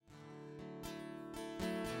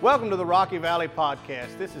Welcome to the Rocky Valley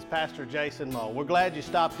Podcast. This is Pastor Jason Mull. We're glad you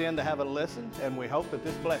stopped in to have a listen, and we hope that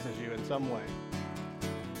this blesses you in some way.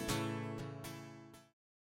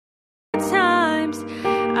 Times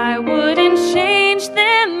I wouldn't change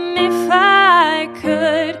them if I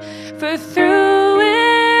could, for through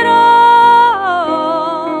it all,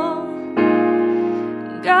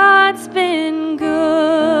 God's been good.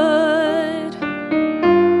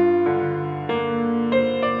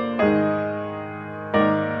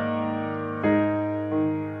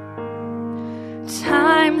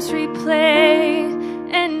 Times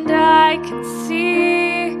replay, and I can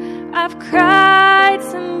see I've cried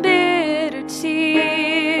some bitter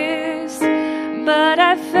tears, but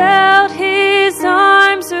I felt His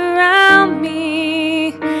arms around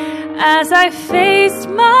me as I faced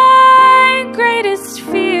my greatest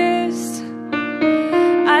fears.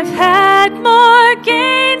 I've had more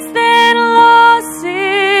gains than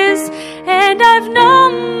losses, and I've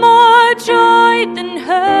known more joy than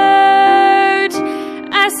hurt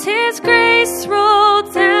as His grace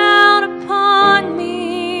rolled down upon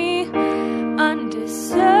me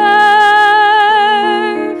undeserved.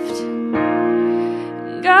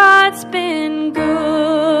 God's been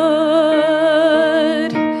good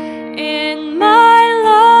in my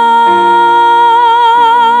life.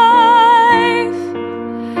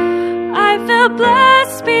 I feel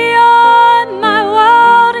blessed beyond my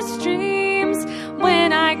wildest dreams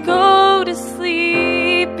when I go to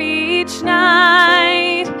sleep each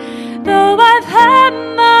night. Though I've had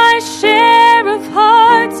my share of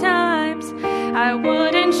hard times, I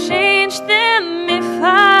wouldn't change them if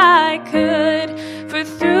I could, for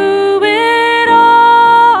through it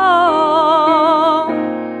all,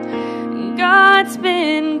 God's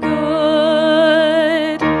been good.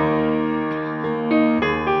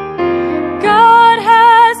 God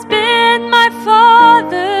has been my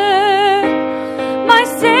Father, my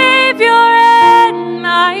Savior and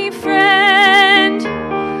my friend.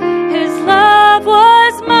 His love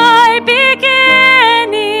was my beginning.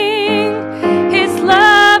 His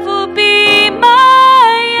love will be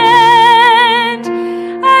my end.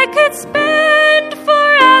 I could spend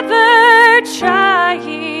forever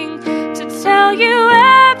trying to tell you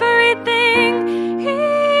everything He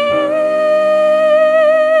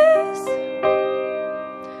is,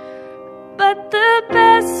 but the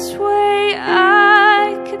best way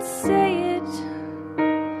I could say it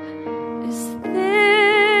is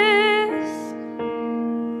this: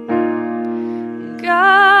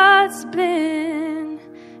 God's been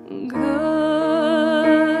good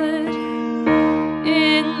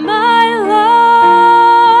in my life.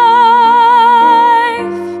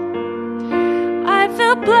 I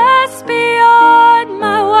feel blessed beyond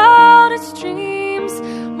my wildest dreams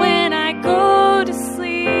when I go to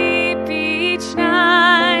sleep each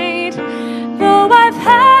night. Though I've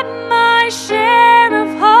had my share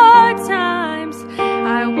of hard times,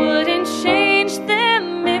 I wouldn't change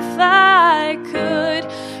them if I could,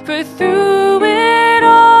 for through it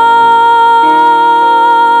all,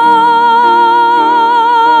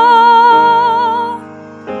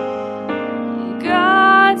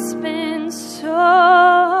 God's been so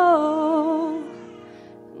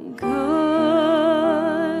good.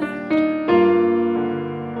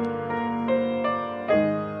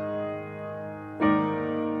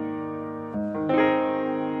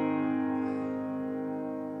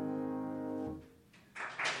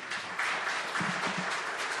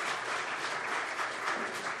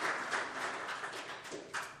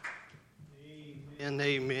 Amen,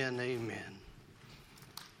 amen, amen.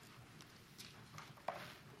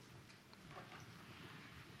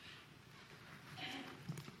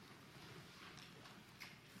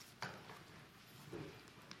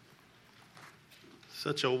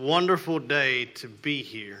 Such a wonderful day to be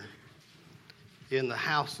here in the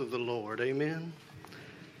house of the Lord. Amen.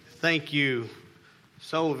 Thank you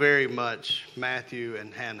so very much, Matthew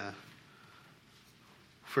and Hannah,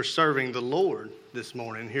 for serving the Lord this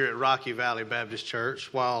morning here at Rocky Valley Baptist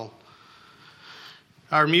Church. While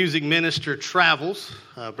our music minister travels,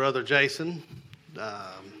 Brother Jason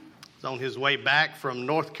is on his way back from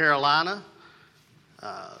North Carolina.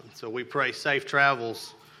 So we pray safe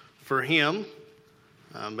travels for him.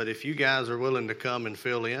 But if you guys are willing to come and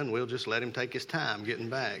fill in, we'll just let him take his time getting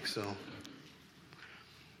back. So,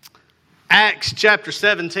 Acts chapter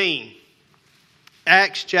 17.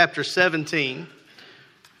 Acts chapter 17.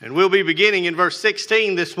 And we'll be beginning in verse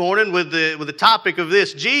 16 this morning with the topic of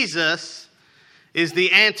this: Jesus is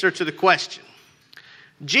the answer to the question.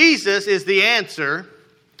 Jesus is the answer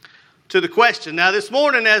to the question. Now this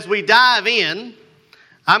morning as we dive in,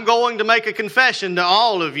 I'm going to make a confession to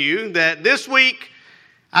all of you that this week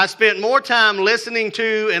I spent more time listening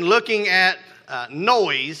to and looking at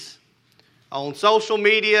noise on social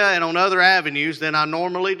media and on other avenues than I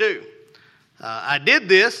normally do. I did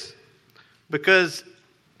this because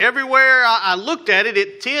everywhere I looked at it,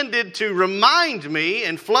 it tended to remind me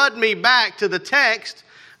and flood me back to the text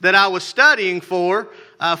that I was studying for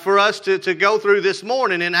us to go through this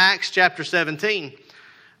morning in Acts chapter 17.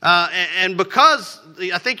 And because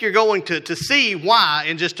I think you're going to see why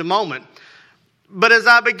in just a moment. But as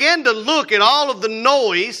I began to look at all of the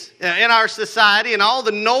noise in our society and all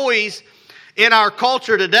the noise in our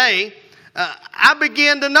culture today, I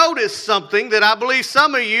began to notice something that I believe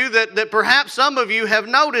some of you, that perhaps some of you have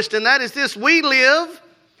noticed, and that is this: we live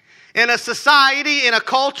in a society, in a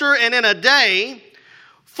culture, and in a day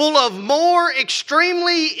full of more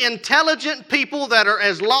extremely intelligent people that are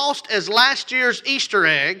as lost as last year's Easter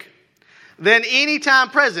egg than any time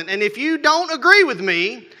present. And if you don't agree with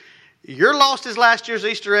me, you're lost as last year's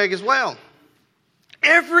Easter egg as well.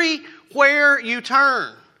 Everywhere you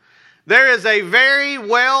turn, there is a very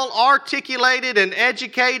well articulated and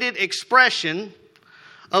educated expression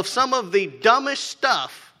of some of the dumbest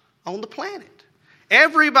stuff on the planet.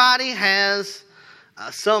 Everybody has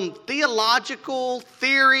some theological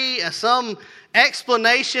theory, some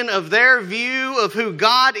explanation of their view of who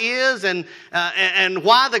God is and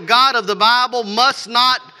why the God of the Bible must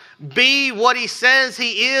not be what he says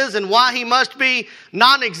he is, and why he must be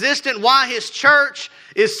non-existent, why his church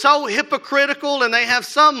is so hypocritical, and they have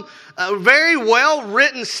some very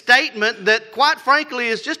well-written statement that, quite frankly,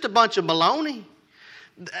 is just a bunch of baloney.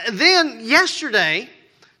 Then, yesterday,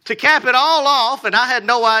 to cap it all off, and I had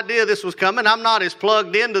no idea this was coming, I'm not as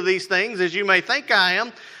plugged into these things as you may think I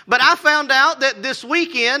am, but I found out that this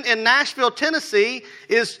weekend in Nashville, Tennessee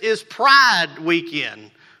is Pride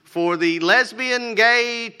Weekend for the lesbian,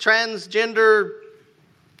 gay, transgender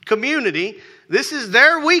community. This is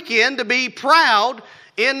their weekend to be proud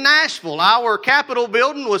in Nashville. Our Capitol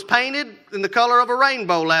building was painted in the color of a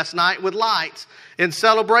rainbow last night with lights in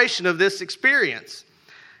celebration of this experience.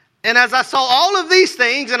 And as I saw all of these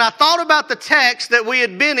things, and I thought about the text that we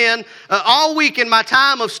had been in all week in my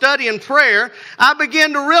time of study and prayer, I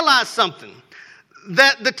began to realize something.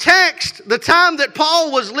 That the text, the time that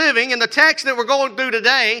Paul was living, and the text that we're going through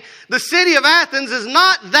today, the city of Athens is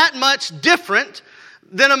not that much different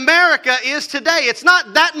than America is today. It's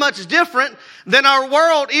not that much different than our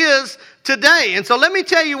world is today. And so let me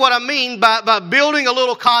tell you what I mean by building a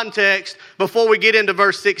little context before we get into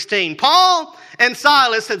verse 16. Paul and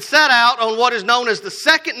Silas had set out on what is known as the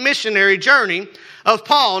second missionary journey of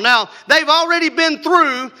Paul. Now, they've already been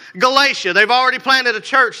through Galatia. They've already planted a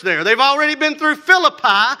church there. They've already been through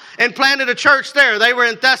Philippi and planted a church there. They were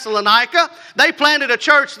in Thessalonica. They planted a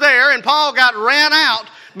church there, and Paul got ran out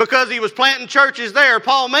because he was planting churches there.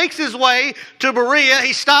 Paul makes his way to Berea.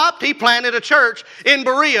 He stopped. He planted a church in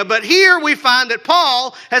Berea. But here we find that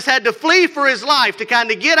Paul has had to flee for his life to kind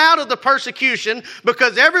of get out of the persecution,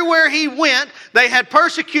 because everywhere he went, they had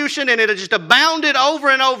persecution, and it had just abounded over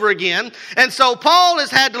and over again. And so Paul has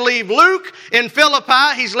had to leave Luke in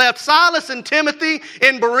Philippi. He's left Silas and Timothy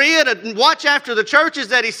in Berea to watch after the churches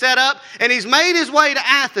that he set up. And he's made his way to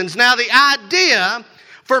Athens. Now, the idea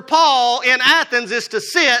for Paul in Athens is to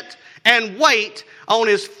sit and wait on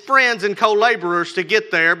his friends and co-laborers to get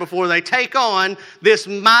there before they take on this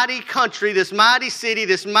mighty country, this mighty city,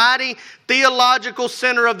 this mighty theological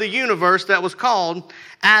center of the universe that was called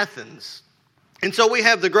Athens. And so we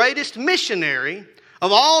have the greatest missionary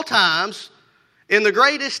of all times in the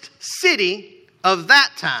greatest city of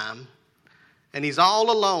that time, and he's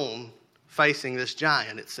all alone facing this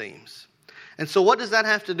giant, it seems. And so what does that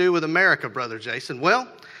have to do with America, Brother Jason? Well,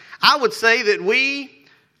 I would say that we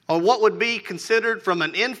are what would be considered from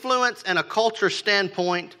an influence and a culture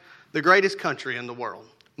standpoint the greatest country in the world.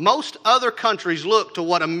 Most other countries look to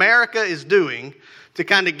what America is doing to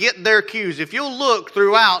kind of get their cues. If you'll look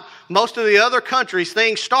throughout most of the other countries,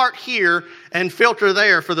 things start here and filter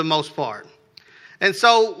there for the most part. And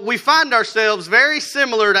so we find ourselves very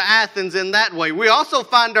similar to Athens in that way. We also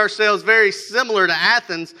find ourselves very similar to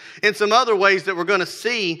Athens in some other ways that we're going to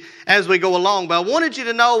see as we go along. But I wanted you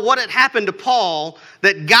to know what had happened to Paul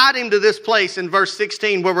that got him to this place in verse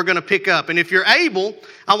 16 where we're going to pick up. And if you're able,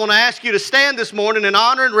 I want to ask you to stand this morning in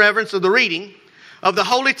honor and reverence of the reading of the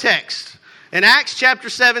holy text. In Acts chapter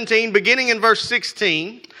 17, beginning in verse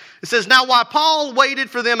 16, it says, "Now while Paul waited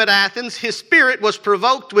for them at Athens, his spirit was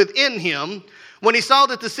provoked within him when he saw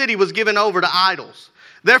that the city was given over to idols.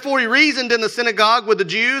 Therefore he reasoned in the synagogue with the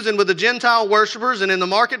Jews and with the Gentile worshippers, and in the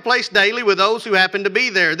marketplace daily with those who happened to be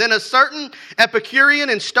there. Then a certain Epicurean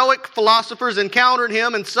and Stoic philosophers encountered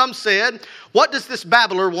him, and some said, 'What does this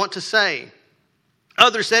babbler want to say?'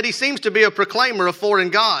 Others said he seems to be a proclaimer of foreign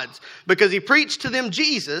gods because he preached to them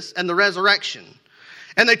Jesus and the resurrection.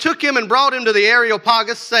 And they took him and brought him to the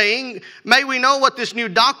Areopagus, saying, "May we know what this new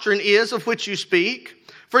doctrine is of which you speak?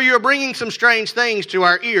 For you are bringing some strange things to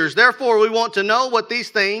our ears. Therefore we want to know what these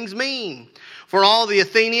things mean." For all the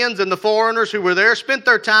Athenians and the foreigners who were there spent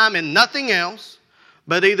their time in nothing else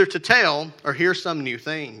but either to tell or hear some new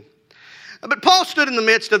thing. But Paul stood in the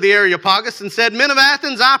midst of the Areopagus and said, "Men of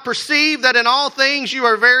Athens, I perceive that in all things you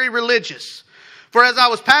are very religious. For as I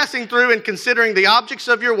was passing through and considering the objects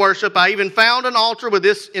of your worship, I even found an altar with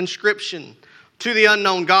this inscription, 'To the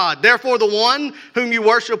unknown God.' Therefore the one whom you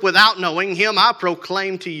worship without knowing, him I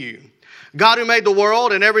proclaim to you. God who made the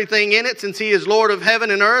world and everything in it, since he is Lord of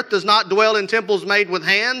heaven and earth, does not dwell in temples made with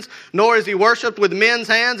hands, nor is he worshipped with men's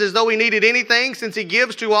hands as though he needed anything, since he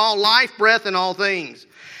gives to all life, breath, and all things.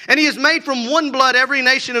 And he has made from one blood every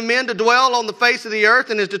nation of men to dwell on the face of the earth,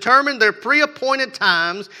 and has determined their pre-appointed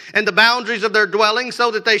times and the boundaries of their dwelling,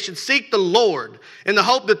 so that they should seek the Lord in the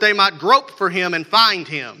hope that they might grope for him and find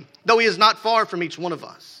him, though he is not far from each one of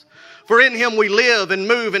us. For in him we live and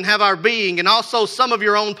move and have our being. And also some of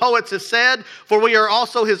your own poets have said, for we are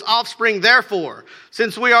also his offspring. Therefore,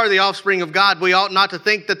 since we are the offspring of God, we ought not to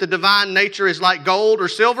think that the divine nature is like gold or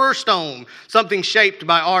silver or stone, something shaped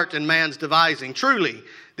by art and man's devising. Truly,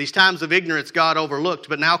 these times of ignorance God overlooked,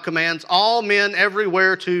 but now commands all men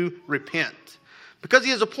everywhere to repent. Because he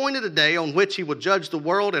has appointed a day on which he will judge the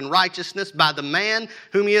world in righteousness by the man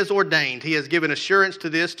whom he has ordained. He has given assurance to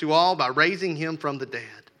this to all by raising him from the dead.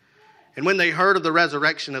 And when they heard of the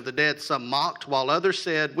resurrection of the dead, some mocked, while others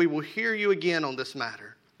said, we will hear you again on this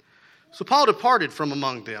matter. So Paul departed from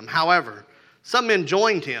among them. However, some men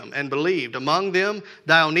joined him and believed, among them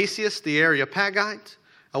Dionysius the Areopagite,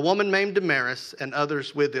 a woman named Damaris, and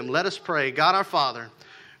others with them. Let us pray. God our Father,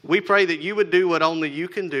 we pray that you would do what only you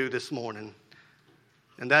can do this morning,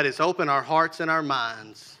 and that is open our hearts and our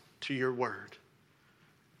minds to your word.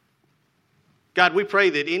 God, we pray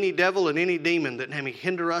that any devil and any demon that may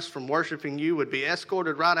hinder us from worshiping you would be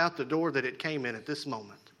escorted right out the door that it came in at this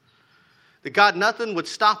moment. That God, nothing would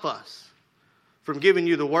stop us from giving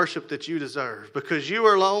you the worship that you deserve, because you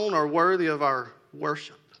alone are worthy of our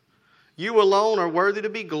worship. You alone are worthy to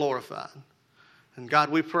be glorified. And God,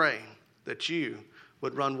 we pray that you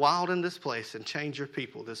would run wild in this place and change your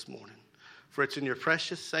people this morning. For it's in your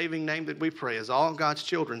precious saving name that we pray, as all God's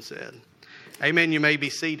children said. Amen. You may be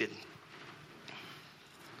seated.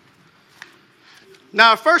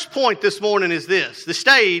 Now, our first point this morning is this: the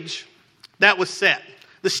stage that was set.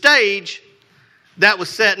 The stage that was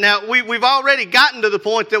set. Now, we've already gotten to the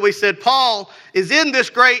point that we said Paul is in this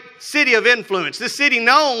great city of influence, this city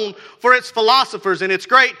known for its philosophers and its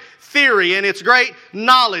great theory and its great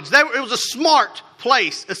knowledge. It was a smart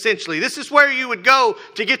place, essentially. This is where you would go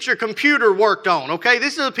to get your computer worked on, okay?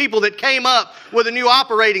 These are the people that came up with the new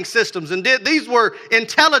operating systems, and these were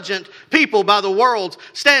intelligent people by the world's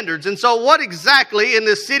standards. And so what exactly in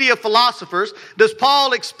this city of philosophers does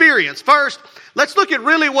Paul experience? First, let's look at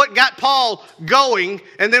really what got Paul going,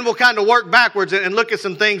 and then we'll kind of work backwards and look at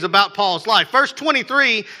some things about Paul's life. Verse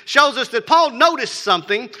 23 shows us that Paul noticed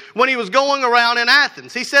something when he was going around in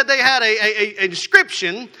Athens. He said they had a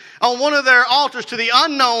inscription on one of their altars to the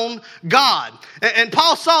unknown God. And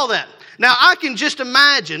Paul saw that. Now, I can just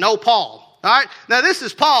imagine, Paul. All right. Now, this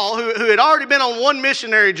is Paul, who had already been on one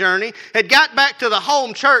missionary journey, had got back to the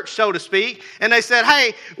home church, so to speak, and they said,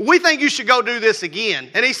 hey, we think you should go do this again.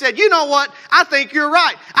 And he said, you know what? I think you're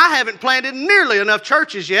right. I haven't planted nearly enough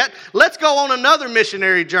churches yet. Let's go on another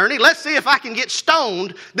missionary journey. Let's see if I can get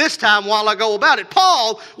stoned this time while I go about it.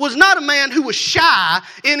 Paul was not a man who was shy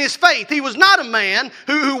in his faith. He was not a man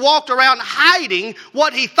who walked around hiding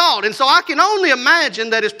what he thought. And so I can only imagine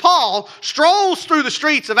that as Paul strolls through the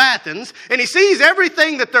streets of Athens, and he sees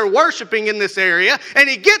everything that they're worshiping in this area, and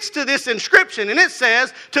he gets to this inscription, and it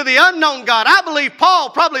says, to the unknown God. I believe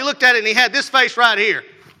Paul probably looked at it and he had this face right here.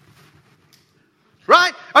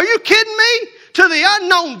 Right? Are you kidding me? To the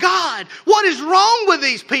unknown God. What is wrong with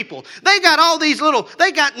these people? They got all these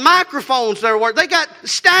they got microphones they're worshiping. They got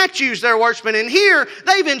statues they're worshiping. And here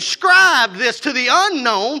they've inscribed this to the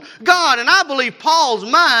unknown God. And I believe Paul's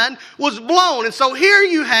mind was blown. And so here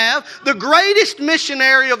you have the greatest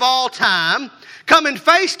missionary of all time coming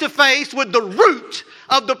face to face with the root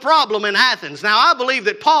of the problem in Athens. Now, I believe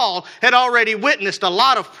that Paul had already witnessed a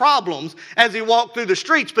lot of problems as he walked through the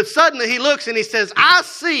streets, but suddenly he looks and he says, I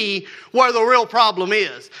see where the real problem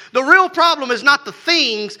is. The real problem is not the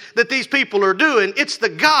things that these people are doing, it's the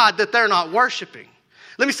God that they're not worshiping.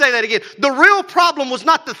 Let me say that again. The real problem was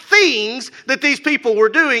not the things that these people were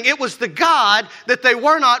doing. It was the God that they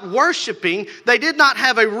were not worshiping. They did not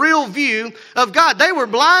have a real view of God. They were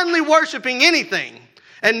blindly worshiping anything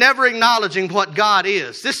and never acknowledging what God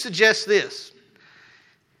is. This suggests this.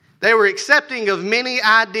 They were accepting of many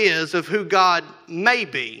ideas of who God may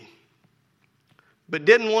be, but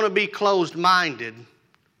didn't want to be closed-minded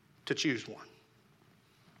to choose one.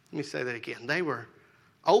 Let me say that again. They were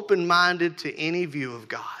open-minded to any view of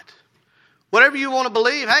God. Whatever you want to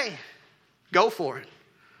believe, hey, go for it.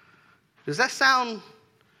 Does that sound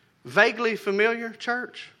vaguely familiar,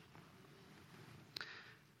 church?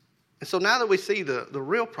 And so now that we see the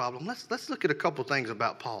real problem, let's look at a couple things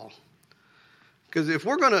about Paul. Because if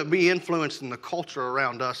we're going to be influenced in the culture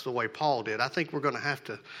around us the way Paul did, I think we're going to have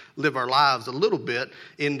to live our lives a little bit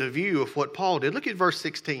in the view of what Paul did. Look at verse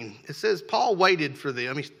 16. It says, Paul waited for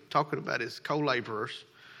them. He's talking about his co-laborers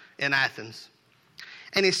in Athens.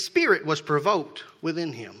 And his spirit was provoked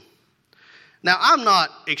within him. Now, I'm not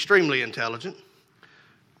extremely intelligent,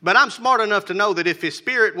 but I'm smart enough to know that if his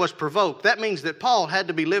spirit was provoked, that means that Paul had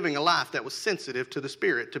to be living a life that was sensitive to the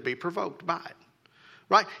spirit to be provoked by it.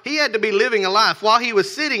 Right? He had to be living a life while he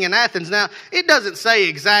was sitting in Athens. Now, it doesn't say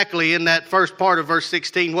exactly in that first part of verse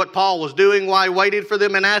 16 what Paul was doing while he waited for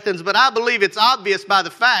them in Athens, but I believe it's obvious by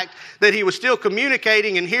the fact that he was still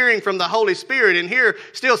communicating and hearing from the Holy Spirit and here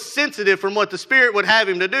still sensitive from what the Spirit would have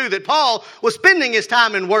him to do, that Paul was spending his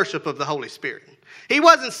time in worship of the Holy Spirit. He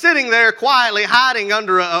wasn't sitting there quietly hiding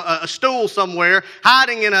under a stool somewhere,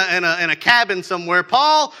 hiding in a cabin somewhere.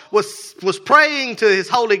 Paul was praying to his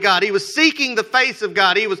holy God. He was seeking the face of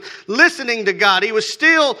God. He was listening to God. He was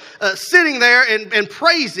still sitting there and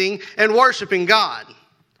praising and worshiping God.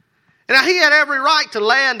 And now he had every right to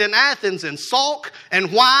land in Athens and sulk and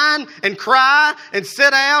whine and cry and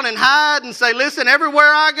sit down and hide and say, listen,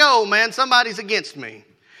 everywhere I go, man, somebody's against me.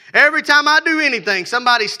 Every time I do anything,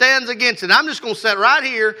 somebody stands against it. I'm just going to sit right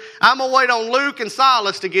here. I'm going to wait on Luke and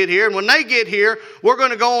Silas to get here. And when they get here, we're going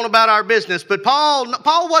to go on about our business. But Paul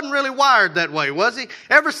wasn't really wired that way, was he?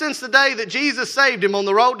 Ever since the day that Jesus saved him on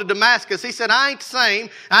the road to Damascus, he said, I ain't the same.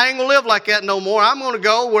 I ain't going to live like that no more. I'm going to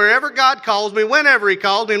go wherever God calls me, whenever he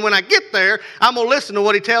calls me. And when I get there, I'm going to listen to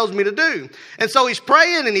what he tells me to do. And so he's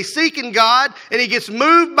praying and he's seeking God. And he gets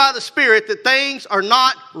moved by the Spirit that things are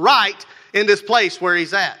not right in this place where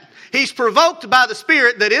he's at. He's provoked by the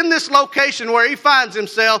Spirit that in this location where he finds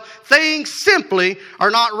himself, things simply are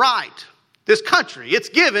not right. This country, it's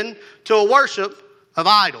given to a worship of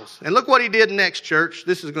idols. And look what he did next, church.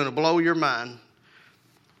 This is going to blow your mind.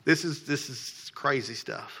 This is crazy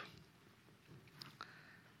stuff.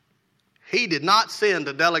 He did not send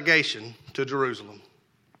a delegation to Jerusalem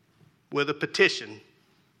with a petition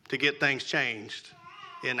to get things changed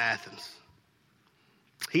in Athens.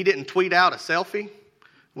 He didn't tweet out a selfie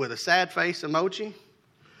with a sad face emoji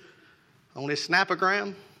on his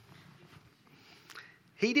Snapagram.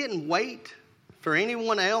 He didn't wait for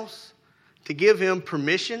anyone else to give him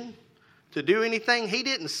permission to do anything. He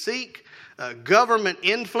didn't seek government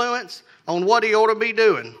influence on what he ought to be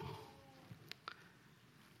doing.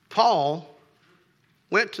 Paul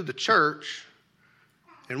went to the church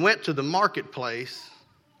and went to the marketplace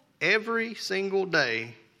every single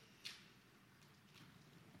day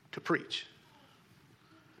to preach.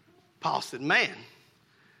 Paul said, man,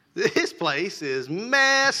 this place is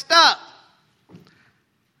messed up.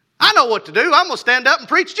 I know what to do. I'm going to stand up and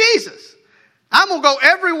preach Jesus. I'm going to go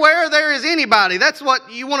everywhere there is anybody. That's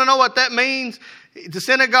what, you want to know what that means? The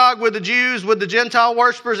synagogue with the Jews, with the Gentile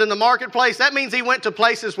worshipers in the marketplace, that means he went to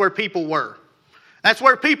places where people were. That's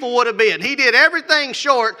where people would have been. He did everything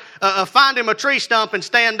short of find him a tree stump and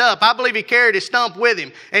stand up. I believe he carried his stump with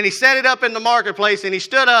him. And he set it up in the marketplace and he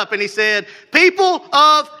stood up and he said, people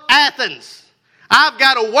of Athens, I've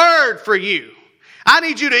got a word for you. I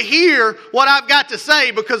need you to hear what I've got to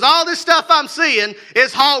say because all this stuff I'm seeing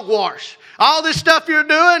is hogwash. All this stuff you're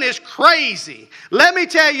doing is crazy. Let me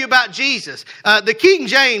tell you about Jesus. The King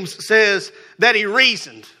James says that he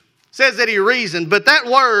reasoned. Says that he reasoned, but that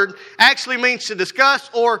word actually means to discuss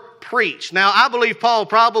or preach. Now, I believe Paul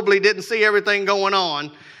probably didn't see everything going on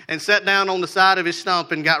and sat down on the side of his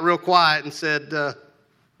stump and got real quiet and said,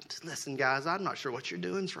 listen, guys, I'm not sure what you're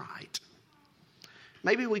doing's right.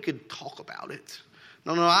 Maybe we could talk about it.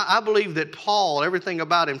 No, I believe that Paul, everything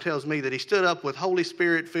about him tells me that he stood up with Holy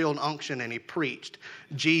Spirit-filled unction and he preached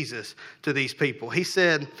Jesus to these people. He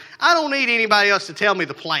said, I don't need anybody else to tell me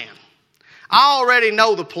the plan. I already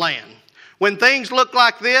know the plan. When things look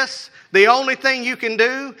like this, the only thing you can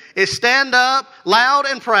do is stand up loud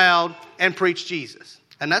and proud and preach Jesus.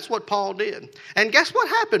 And that's what Paul did. And guess what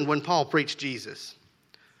happened when Paul preached Jesus?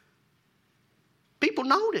 people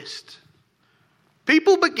noticed.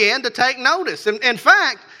 People began to take notice. In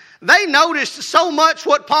fact, they noticed so much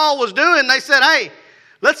what Paul was doing, they said, hey,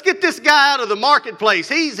 let's get this guy out of the marketplace.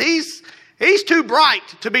 He's too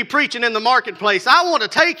bright to be preaching in the marketplace. I want to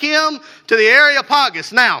take him to the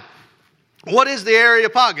Areopagus. Now, what is the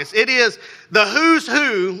Areopagus? It is the who's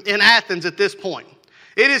who in Athens at this point.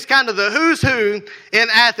 It is kind of the who's who in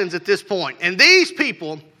Athens at this point. And these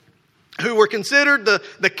people, who were considered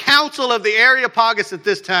the council of the Areopagus at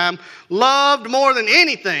this time, loved more than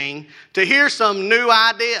anything to hear some new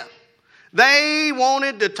idea. They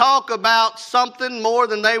wanted to talk about something more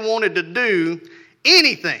than they wanted to do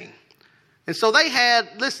anything. And so they had,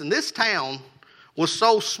 listen, this town was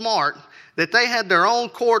so smart that they had their own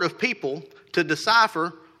court of people to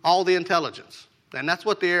decipher all the intelligence. And that's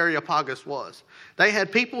what the Areopagus was. They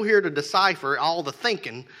had people here to decipher all the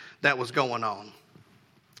thinking that was going on.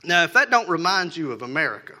 Now, if that don't remind you of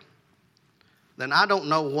America, then I don't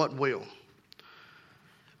know what will.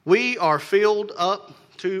 We are filled up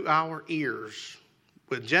to our ears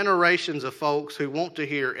with generations of folks who want to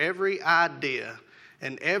hear every idea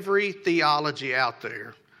and every theology out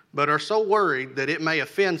there, but are so worried that it may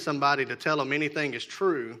offend somebody to tell them anything is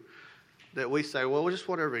true that we say, well, just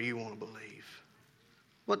whatever you want to believe.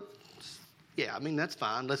 Yeah, I mean, that's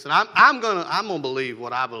fine. Listen, I'm gonna believe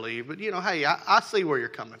what I believe, but hey, I see where you're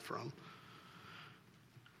coming from.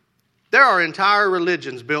 There are entire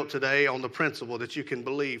religions built today on the principle that you can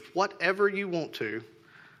believe whatever you want to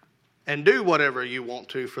and do whatever you want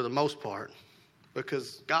to for the most part,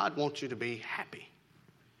 because God wants you to be happy.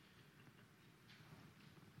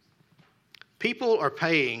 People are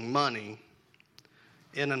paying money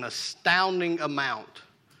in an astounding amount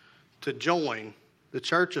to join the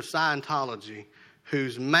Church of Scientology,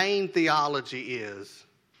 whose main theology is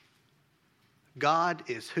God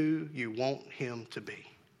is who you want him to be.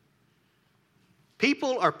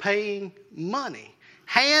 People are paying money,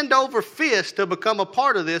 hand over fist, to become a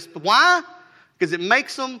part of this. But why? Because it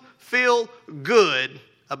makes them feel good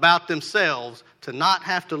about themselves to not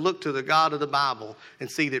have to look to the God of the Bible and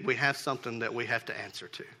see that we have something that we have to answer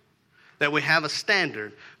to, that we have a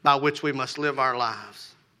standard by which we must live our lives.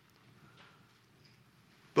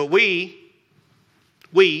 But we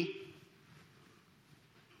who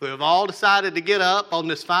have all decided to get up on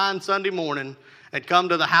this fine Sunday morning and come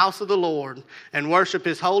to the house of the Lord and worship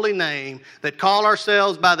his holy name, that call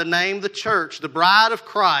ourselves by the name of the church, the bride of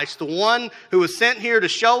Christ, the one who was sent here to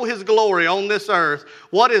show his glory on this earth,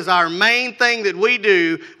 what is our main thing that we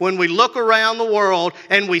do when we look around the world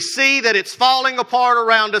and we see that it's falling apart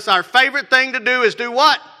around us? Our favorite thing to do is do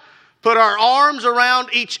what? Put our arms around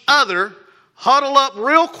each other, huddle up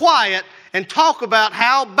real quiet, and talk about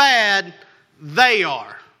how bad they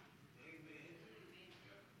are.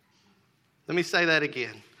 Let me say that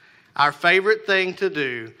again. Our favorite thing to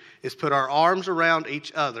do is put our arms around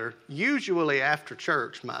each other, usually after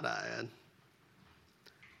church, might I add.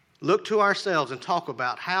 Look to ourselves and talk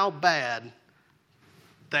about how bad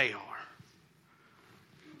they are.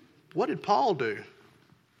 What did Paul do?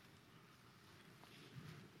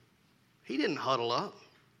 He didn't huddle up.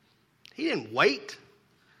 He didn't wait.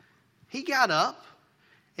 He got up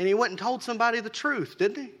and he went and told somebody the truth,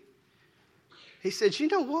 didn't he? He said, you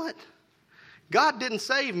know what? God didn't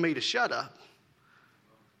save me to shut up.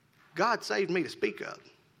 God saved me to speak up.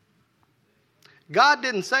 God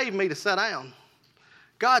didn't save me to sit down.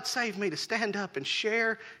 God saved me to stand up and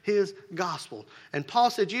share his gospel. And Paul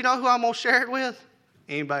said, you know who I'm going to share it with?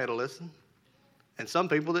 Anybody to listen. And some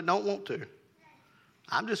people that don't want to.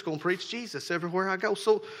 I'm just going to preach Jesus everywhere I go.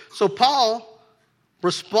 So Paul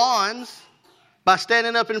responds by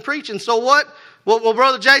standing up and preaching. So what? Well,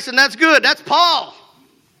 Brother Jason, that's good. That's Paul.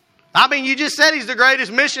 I mean, you just said he's the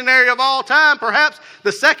greatest missionary of all time, perhaps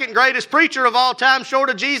the second greatest preacher of all time, short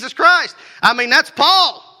of Jesus Christ. I mean, that's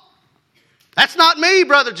Paul. That's not me,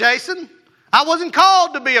 Brother Jason. I wasn't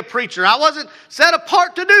called to be a preacher. I wasn't set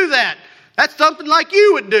apart to do that. That's something like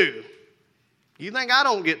you would do. You think I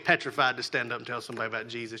don't get petrified to stand up and tell somebody about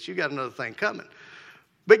Jesus? You got another thing coming.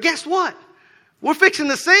 But guess what? We're fixing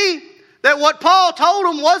to see that what Paul told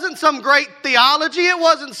them wasn't some great theology. It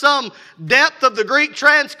wasn't some depth of the Greek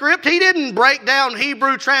transcript. He didn't break down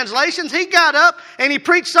Hebrew translations. He got up and he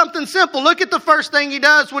preached something simple. Look at the first thing he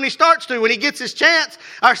does when he starts to, when he gets his chance.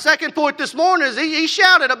 Our second point this morning is he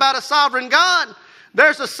shouted about a sovereign God.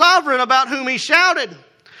 There's a sovereign about whom he shouted.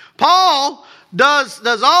 Paul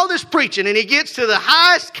does all this preaching and he gets to the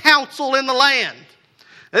highest council in the land.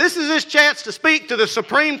 Now, this is his chance to speak to the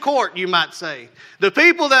Supreme Court, you might say. The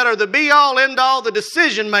people that are the be-all, end-all, the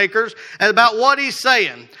decision makers about what he's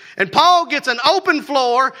saying. And Paul gets an open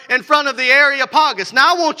floor in front of the Areopagus.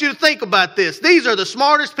 Now, I want you to think about this. These are the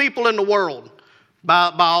smartest people in the world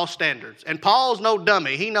by all standards. And Paul's no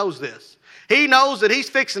dummy. He knows this. He knows that he's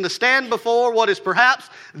fixing to stand before what is perhaps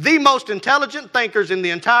the most intelligent thinkers in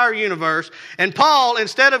the entire universe. And Paul,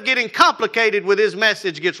 instead of getting complicated with his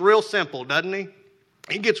message, gets real simple, doesn't he?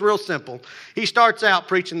 He gets real simple. He starts out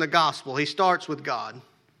preaching the gospel. He starts with God.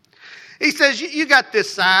 He says, you got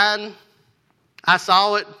this sign. I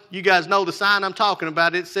saw it. You guys know the sign I'm talking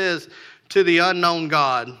about. It says, to the unknown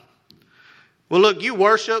God. Well, look, you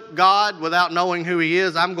worship God without knowing who he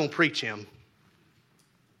is. I'm going to preach him.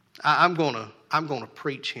 I'm going to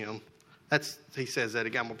preach him. He says that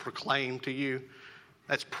again. I'm going to proclaim to you.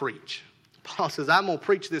 That's preach. Paul says, I'm going to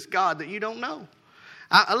preach this God that you don't know.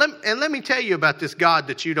 Let me tell you about this God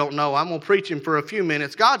that you don't know. I'm going to preach him for a few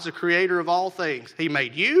minutes. God's the creator of all things. He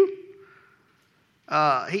made you.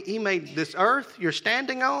 He made this earth you're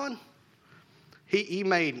standing on. He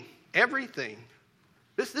made everything.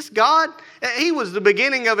 This God, he was the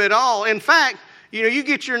beginning of it all. In fact, you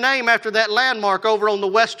get your name after that landmark over on the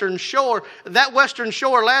western shore. That western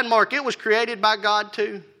shore landmark, it was created by God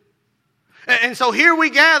too. And so here we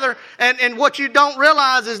gather, and what you don't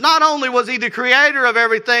realize is not only was he the creator of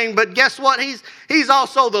everything, but guess what? He's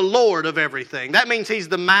also the Lord of everything. That means he's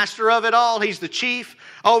the master of it all. He's the chief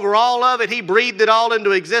over all of it. He breathed it all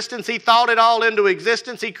into existence. He thought it all into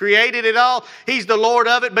existence. He created it all. He's the Lord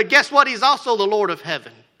of it. But guess what? He's also the Lord of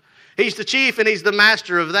heaven. He's the chief and he's the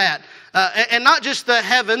master of that. And not just the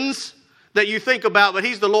heavens that you think about, but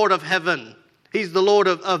he's the Lord of heaven. He's the Lord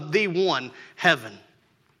of the one heaven.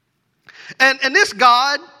 And this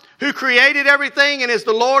God who created everything and is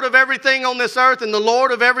the Lord of everything on this earth and the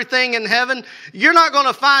Lord of everything in heaven, you're not going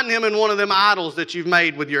to find him in one of them idols that you've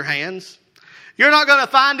made with your hands. You're not going to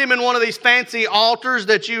find him in one of these fancy altars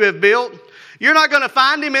that you have built. You're not going to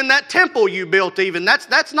find him in that temple you built even.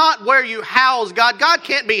 That's not where you house God. God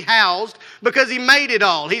can't be housed because he made it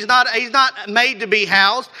all. He's not made to be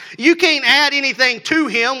housed. You can't add anything to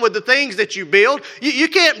him with the things that you build. You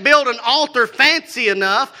can't build an altar fancy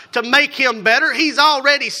enough to make him better. He's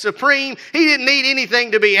already supreme. He didn't need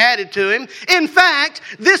anything to be added to him. In fact,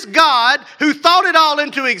 this God who thought it all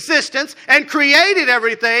into existence and created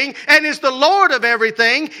everything and is the Lord of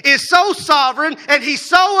everything is so sovereign and he's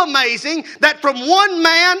so amazing that from one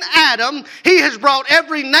man, Adam, he has brought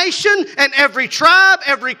every nation and every tribe,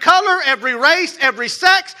 every color, every race, every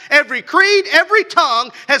sex, every creed, every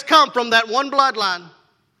tongue has come from that one bloodline.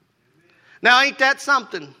 Now, ain't that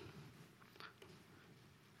something?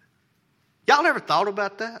 Y'all ever thought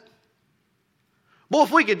about that? Boy,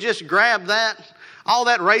 if we could just grab that, all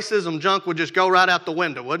that racism junk would just go right out the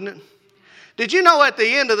window, wouldn't it? Did you know at the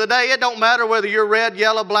end of the day, it don't matter whether you're red,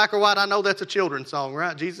 yellow, black, or white. I know that's a children's song,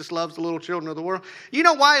 right? Jesus loves the little children of the world. You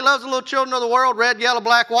know why he loves the little children of the world, red, yellow,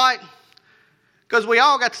 black, white? Because we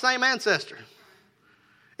all got the same ancestor.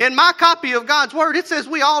 In my copy of God's Word, it says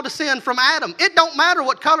we all descend from Adam. It don't matter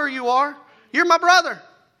what color you are. You're my brother.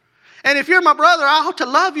 And if you're my brother, I ought to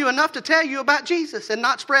love you enough to tell you about Jesus and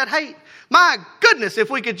not spread hate. My goodness, if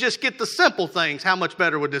we could just get the simple things, how much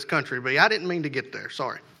better would this country be? I didn't mean to get there.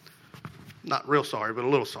 Sorry. Not real sorry, but a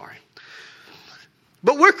little sorry.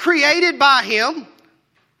 But we're created by him.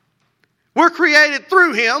 We're created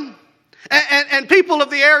through him. And people of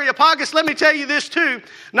the Areopagus, let me tell you this too.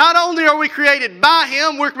 Not only are we created by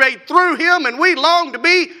him, we're created through him, and we long to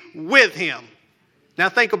be with him. Now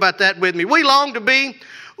think about that with me. We long to be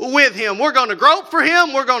with him. We're going to grope for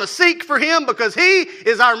him. We're going to seek for him because he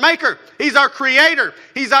is our maker. He's our creator.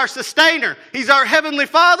 He's our sustainer. He's our heavenly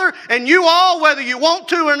Father. And you all, whether you want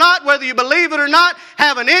to or not, whether you believe it or not,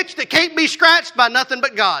 have an itch that can't be scratched by nothing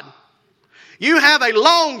but God. You have a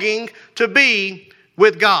longing to be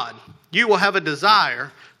with God. You will have a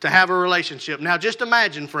desire to have a relationship. Now just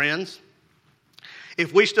imagine, friends,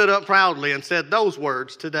 if we stood up proudly and said those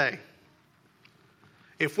words today.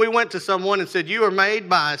 If we went to someone and said, you are made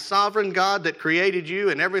by a sovereign God that created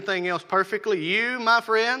you and everything else perfectly, you, my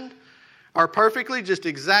friend, are perfectly just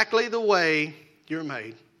exactly the way you're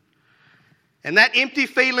made. And that empty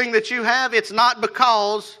feeling that you have, it's not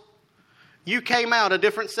because you came out a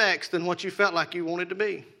different sex than what you felt like you wanted to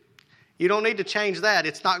be. You don't need to change that.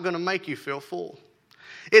 It's not going to make you feel full.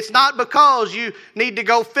 It's not because you need to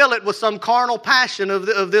go fill it with some carnal passion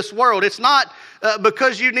of this world. It's not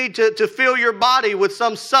because you need to fill your body with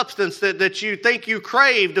some substance that you think you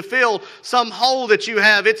crave to fill some hole that you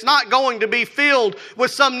have. It's not going to be filled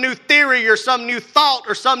with some new theory or some new thought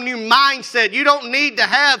or some new mindset. You don't need to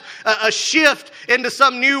have a shift into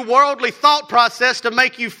some new worldly thought process to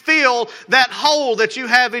make you fill that hole that you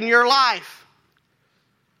have in your life.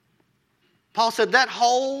 Paul said that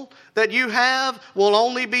hole that you have will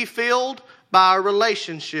only be filled by a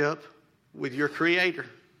relationship with your Creator.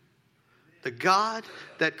 The God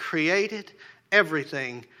that created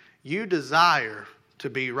everything, you desire to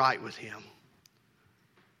be right with Him. And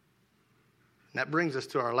that brings us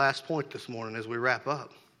to our last point this morning as we wrap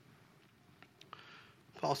up.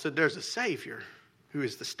 Paul said there's a Savior who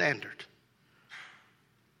is the standard.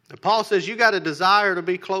 And Paul says you got a desire to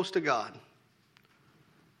be close to God.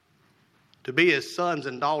 To be His sons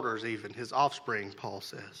and daughters even, His offspring, Paul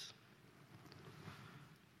says.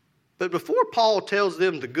 But before Paul tells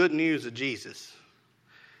them the good news of Jesus,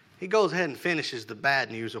 he goes ahead and finishes the bad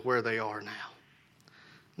news of where they are now.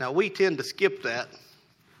 Now, we tend to skip that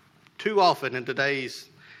too often in today's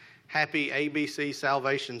happy ABC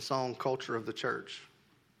salvation song culture of the church,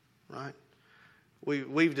 right?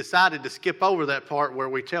 We've decided to skip over that part where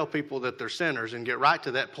we tell people that they're sinners and get right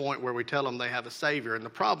to that point where we tell them they have a Savior. And the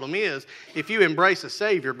problem is, if you embrace a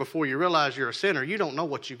Savior before you realize you're a sinner, you don't know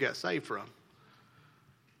what you got saved from.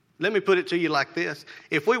 Let me put it to you like this.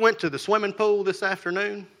 If we went to the swimming pool this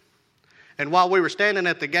afternoon, and while we were standing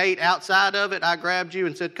at the gate outside of it, I grabbed you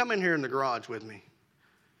and said, come in here in the garage with me.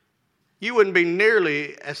 You wouldn't be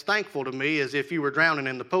nearly as thankful to me as if you were drowning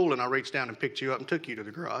in the pool and I reached down and picked you up and took you to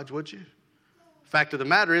the garage, would you? Fact of the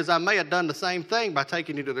matter is, I may have done the same thing by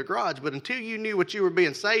taking you to the garage, but until you knew what you were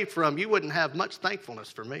being saved from, you wouldn't have much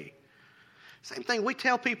thankfulness for me. Same thing, we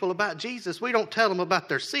tell people about Jesus. We don't tell them about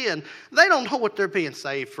their sin. They don't know what they're being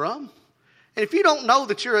saved from. And if you don't know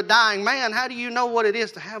that you're a dying man, how do you know what it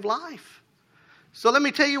is to have life? So let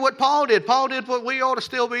me tell you what Paul did. Paul did what we ought to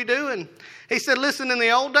still be doing. He said, listen, in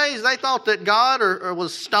the old days, they thought that God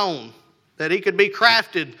was stone, that He could be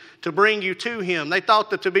crafted to bring you to Him. They thought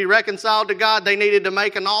that to be reconciled to God, they needed to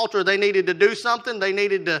make an altar. They needed to do something. They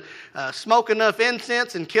needed to smoke enough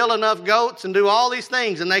incense and kill enough goats and do all these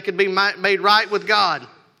things, and they could be made right with God.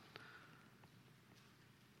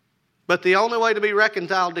 But the only way to be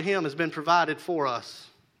reconciled to Him has been provided for us.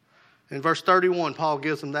 In verse 31, Paul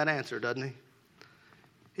gives them that answer, doesn't he?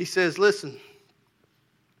 He says, listen,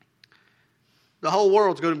 the whole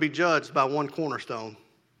world's going to be judged by one cornerstone.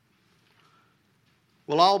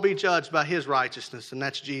 We'll all be judged by His righteousness, and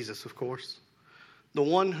that's Jesus, of course, the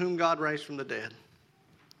one whom God raised from the dead.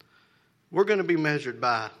 We're going to be measured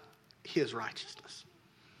by His righteousness.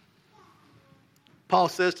 Paul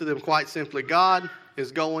says to them quite simply, God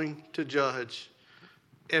is going to judge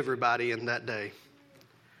everybody in that day.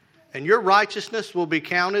 And your righteousness will be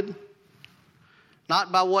counted not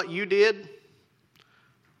by what you did,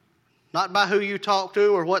 not by who you talked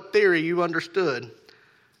to or what theory you understood.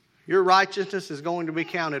 Your righteousness is going to be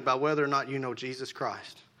counted by whether or not you know Jesus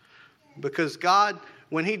Christ. Because God,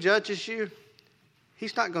 when He judges you,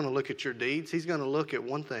 He's not going to look at your deeds. He's going to look at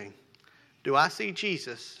one thing. Do I see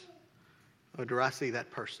Jesus or do I see that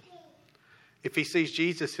person? If He sees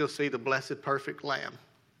Jesus, He'll see the blessed, perfect Lamb.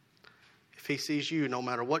 If He sees you, no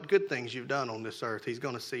matter what good things you've done on this earth, He's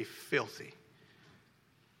going to see filthy.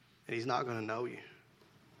 And He's not going to know you.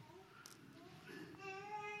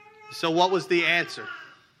 So what was the answer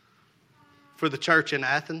for the church in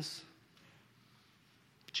Athens?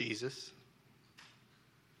 Jesus.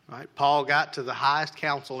 Right? Paul got to the highest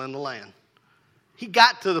council in the land. He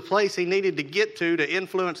got to the place he needed to get to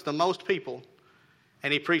influence the most people.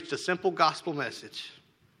 And he preached a simple gospel message.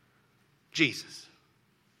 Jesus.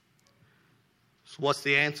 So what's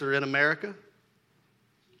the answer in America?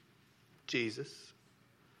 Jesus.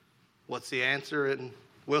 What's the answer in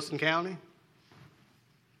Wilson County?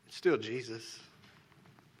 It's still Jesus.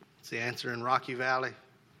 What's the answer in Rocky Valley?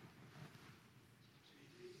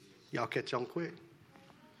 Y'all catch on quick.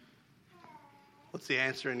 What's the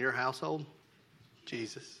answer in your household?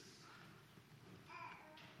 Jesus.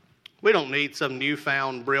 We don't need some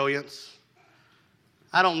newfound brilliance.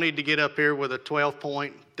 I don't need to get up here with a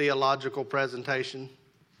 12-point theological presentation.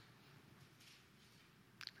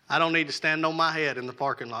 I don't need to stand on my head in the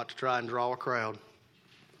parking lot to try and draw a crowd.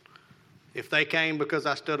 If they came because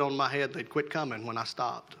I stood on my head, they'd quit coming when I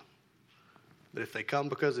stopped. But if they come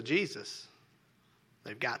because of Jesus,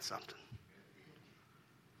 they've got something.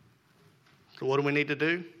 So what do we need to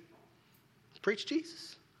do? Preach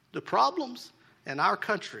Jesus. The problems in our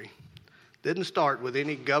country didn't start with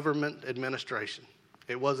any government administration.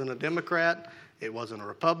 It wasn't a Democrat. It wasn't a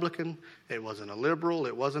Republican. It wasn't a liberal.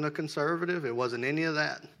 It wasn't a conservative. It wasn't any of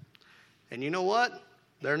that. And you know what?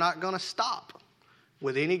 They're not going to stop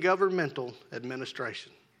with any governmental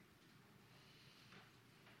administration.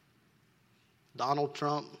 Donald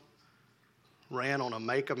Trump ran on a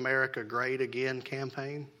Make America Great Again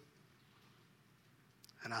campaign.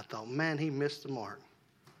 And I thought, man, he missed the mark.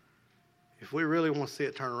 If we really want to see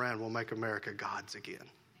it turn around, we'll make America God's again.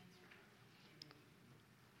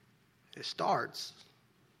 It starts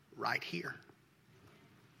right here.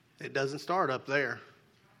 It doesn't start up there.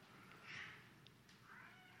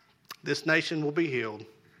 This nation will be healed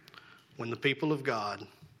when the people of God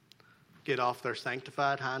get off their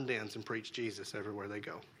sanctified hind ends and preach Jesus everywhere they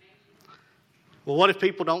go. Well, what if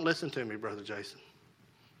people don't listen to me, Brother Jason?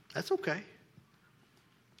 That's okay.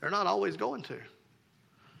 They're not always going to. I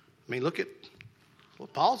mean, look at, well,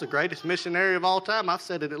 Paul's the greatest missionary of all time. I've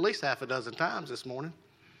said it at least half a dozen times this morning.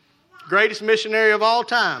 Greatest missionary of all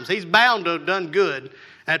times. He's bound to have done good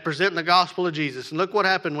at presenting the gospel of Jesus. And look what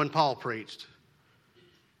happened when Paul preached.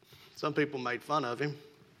 Some people made fun of him.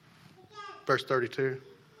 Verse 32.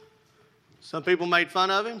 Some people made fun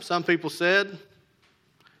of him. Some people said,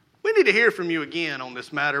 we need to hear from you again on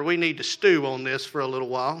this matter. We need to stew on this for a little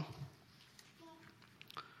while.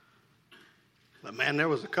 But man, there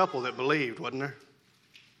was a couple that believed, wasn't there?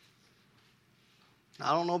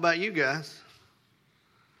 I don't know about you guys.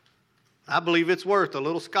 I believe it's worth a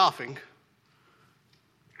little scoffing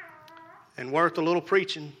and worth a little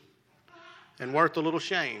preaching and worth a little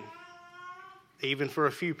shame, even for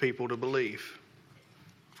a few people to believe.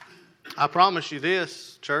 I promise you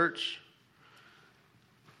this, church.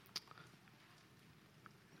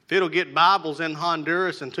 If it'll get Bibles in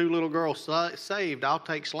Honduras and 2 little girls saved, I'll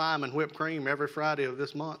take slime and whipped cream every Friday of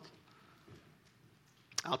this month.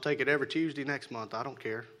 I'll take it every Tuesday next month. I don't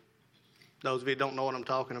care. Those of you who don't know what I'm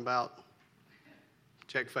talking about,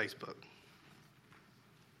 check Facebook.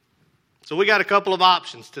 So we got a couple of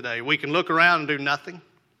options today. We can look around and do nothing.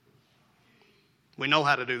 We know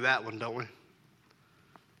how to do that one, don't we?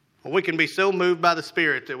 Or we can be so moved by the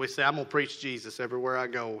Spirit that we say, I'm going to preach Jesus everywhere I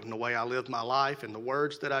go, in the way I live my life, in the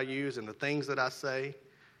words that I use, and the things that I say.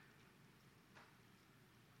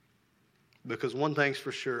 Because one thing's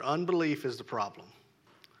for sure, unbelief is the problem,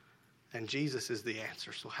 and Jesus is the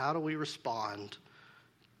answer. So how do we respond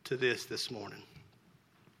to this morning?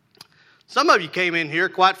 Some of you came in here,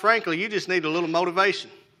 quite frankly, you just need a little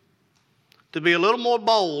motivation to be a little more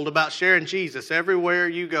bold about sharing Jesus everywhere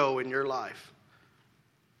you go in your life.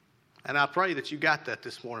 And I pray that you got that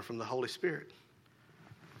this morning from the Holy Spirit.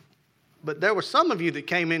 But there were some of you that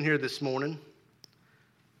came in here this morning,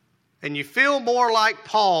 and you feel more like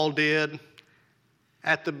Paul did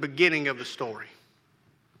at the beginning of the story.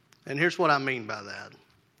 And here's what I mean by that.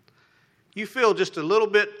 You feel just a little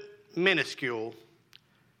bit minuscule,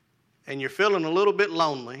 and you're feeling a little bit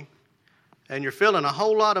lonely, and you're feeling a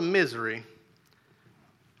whole lot of misery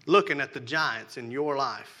looking at the giants in your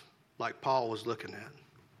life like Paul was looking at.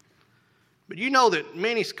 But you know that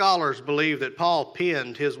many scholars believe that Paul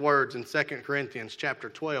penned his words in 2 Corinthians chapter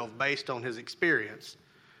 12 based on his experience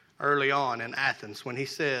early on in Athens when he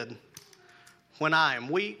said, when I am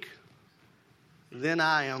weak, then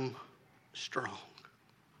I am strong.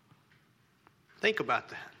 Think about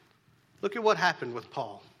that. Look at what happened with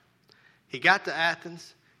Paul. He got to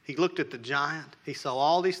Athens. He looked at the giant. He saw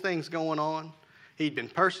all these things going on. He'd been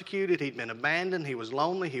persecuted. He'd been abandoned. He was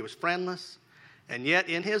lonely. He was friendless. And yet,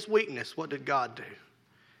 in his weakness, what did God do?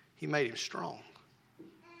 He made him strong.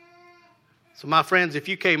 So, my friends, if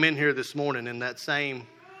you came in here this morning in that same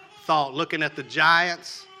thought, looking at the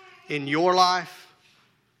giants in your life,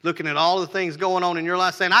 looking at all the things going on in your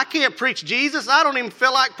life, saying, I can't preach Jesus. I don't even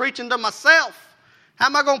feel like preaching to myself. How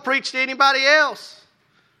am I going to preach to anybody else?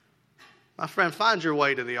 My friend, find your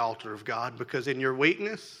way to the altar of God, because in your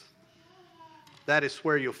weakness, that is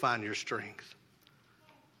where you'll find your strength.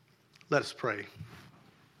 Let us pray.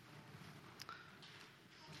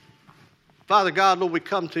 Father God, Lord, we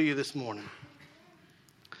come to you this morning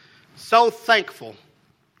so thankful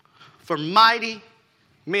for mighty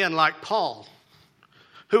men like Paul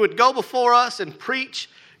who would go before us and preach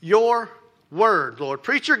your word, Lord.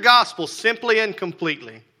 Preach your gospel simply and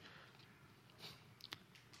completely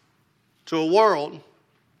to a world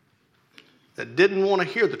that didn't want to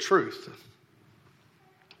hear the truth.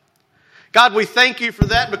 God, we thank you for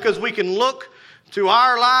that, because we can look to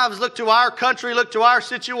our lives, look to our country, look to our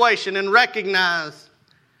situation, and recognize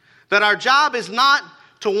that our job is not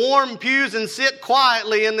to warm pews and sit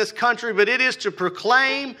quietly in this country, but it is to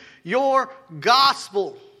proclaim your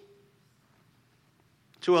gospel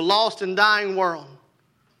to a lost and dying world.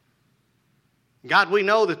 God, we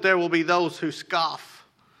know that there will be those who scoff,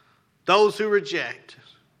 those who reject.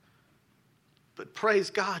 But praise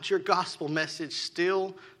God, your gospel message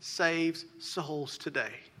still saves souls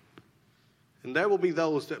today. And there will be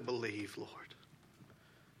those that believe, Lord.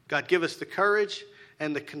 God, give us the courage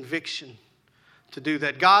and the conviction to do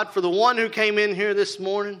that. God, for the one who came in here this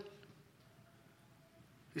morning,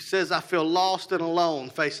 who says, I feel lost and alone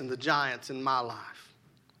facing the giants in my life.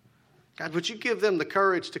 God, would you give them the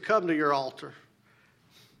courage to come to your altar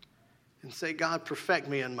and say, God, perfect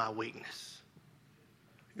me in my weakness.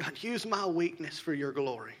 God, use my weakness for your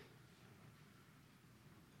glory.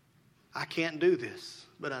 I can't do this,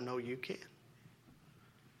 but I know you can.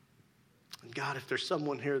 And God, if there's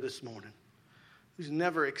someone here this morning who's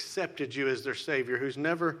never accepted you as their Savior, who's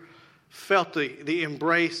never felt the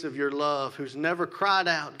embrace of your love, who's never cried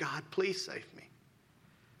out, God, please save me.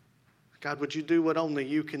 God, would you do what only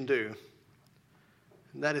you can do?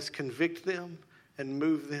 And that is convict them and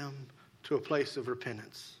move them to a place of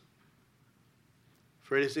repentance.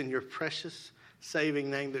 For it is in your precious, saving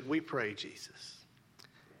name that we pray, Jesus.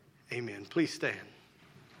 Amen. Please stand.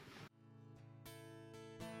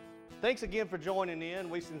 Thanks again for joining in.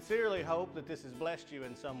 We sincerely hope that this has blessed you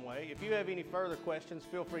in some way. If you have any further questions,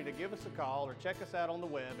 feel free to give us a call or check us out on the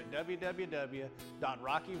web at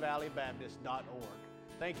www.rockyvalleybaptist.org.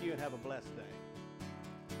 Thank you and have a blessed day.